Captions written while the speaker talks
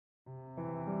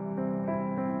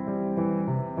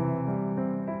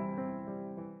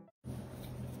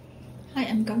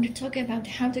I'm going to talk about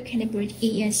how to calibrate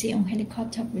ESC on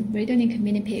helicopter with radionic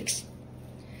Mini Pix.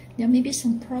 There may be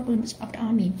some problems of the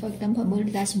Army, for example, motor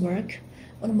doesn't work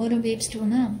or the motor waves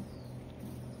turn on.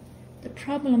 The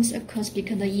problems occur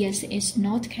because the ESC is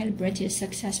not calibrated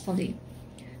successfully.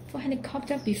 For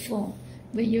helicopter before,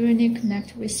 we usually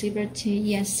connect receiver to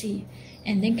ESC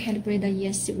and then calibrate the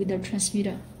ESC with the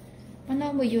transmitter. But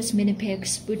now we use Mini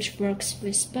Pix, which works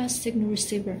with bus signal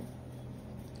receiver.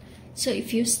 So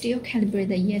if you still calibrate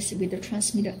the ESC with the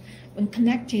transmitter when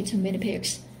connected to Mini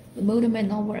Pix, the motor may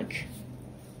not work.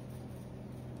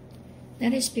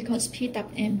 That is because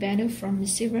PWM value from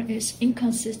receiver is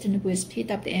inconsistent with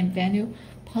PWM value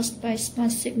passed by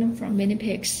bus signal from Mini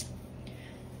Pix.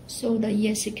 So the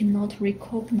ESC cannot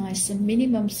recognize the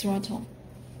minimum throttle.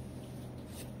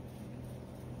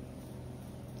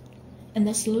 And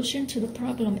the solution to the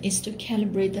problem is to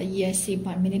calibrate the ESC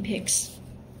by Mini Pix.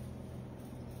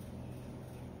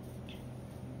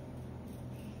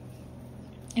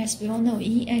 As we all know,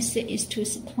 ESC is to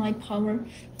supply power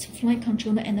to flight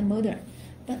controller and the motor.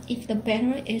 But if the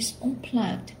battery is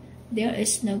unplugged, there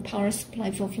is no power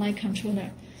supply for flight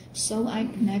controller. So I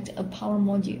connect a power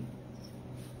module.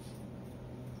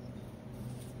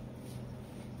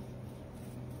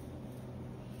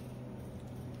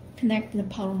 Connect the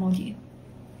power module.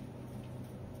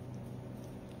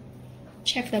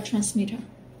 Check the transmitter.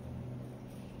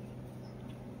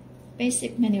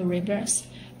 Basic menu reverse.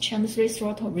 Channel 3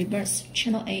 throttle reverse,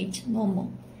 channel 8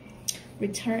 normal.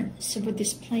 Return servo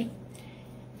display.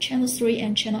 Channel 3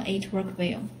 and channel 8 work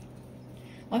well.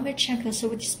 When we check the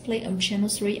servo display of channel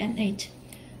 3 and 8,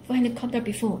 for helicopter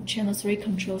before, channel 3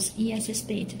 controls ESC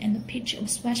speed and the pitch of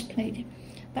switch plate.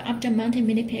 But after mounting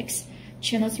Mini Pix,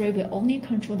 channel 3 will only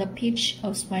control the pitch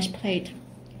of switch plate.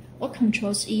 What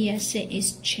controls ESC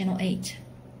is channel 8.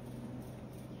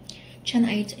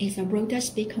 Channel 8 is a rotor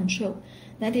speed control.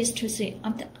 That is to say,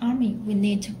 after arming, we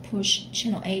need to push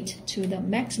channel 8 to the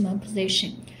maximum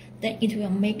position. Then it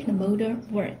will make the motor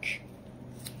work.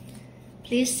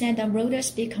 Please set the rotor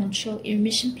speed control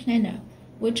emission planner,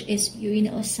 which is usually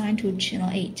assigned to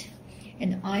channel 8,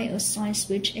 and I assign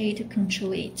switch 8 to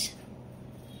control it.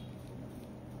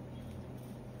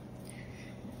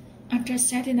 After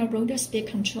setting the rotor speed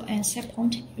control and set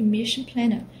point emission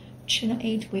planner, channel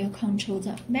 8 will control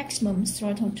the maximum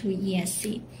throttle to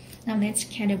ESC. Now let's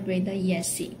calibrate the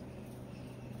ESC.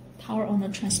 Power on the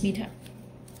transmitter.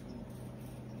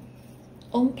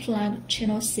 Unplug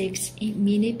channel 6 in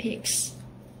Mini Pix.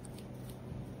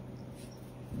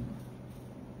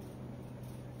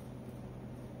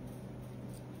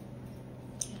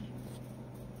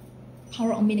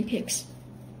 Power on Mini Pix.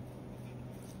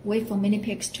 Wait for Mini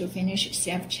Pix to finish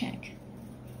self-check.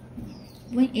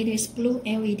 When it is blue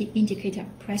LED indicator,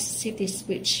 press safety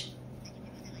switch.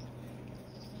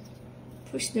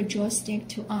 Push the joystick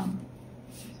to on.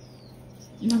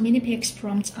 Now Mini Pix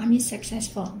prompts Army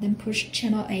successful, then push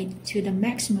channel 8 to the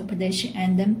maximum position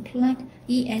and then plug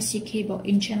ESC cable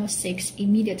in channel 6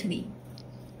 immediately.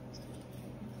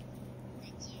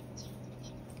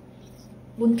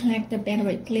 When connect the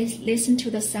battery, please listen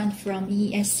to the sound from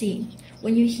ESC.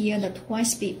 When you hear the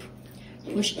twice beep,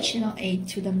 push channel 8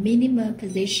 to the minimum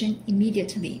position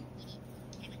immediately.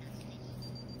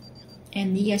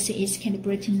 And ESC is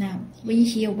calibrating now. When you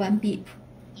hear one beep,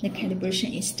 the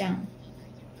calibration is done.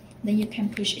 Then you can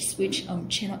push a switch on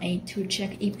channel 8 to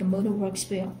check if the motor works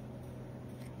well.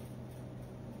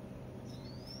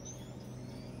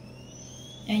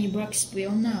 And it works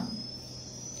well now.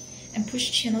 And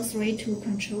push channel 3 to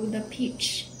control the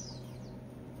pitch.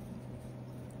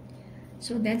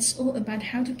 So that's all about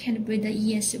how to calibrate the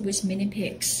ESC with Mini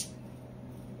Pix.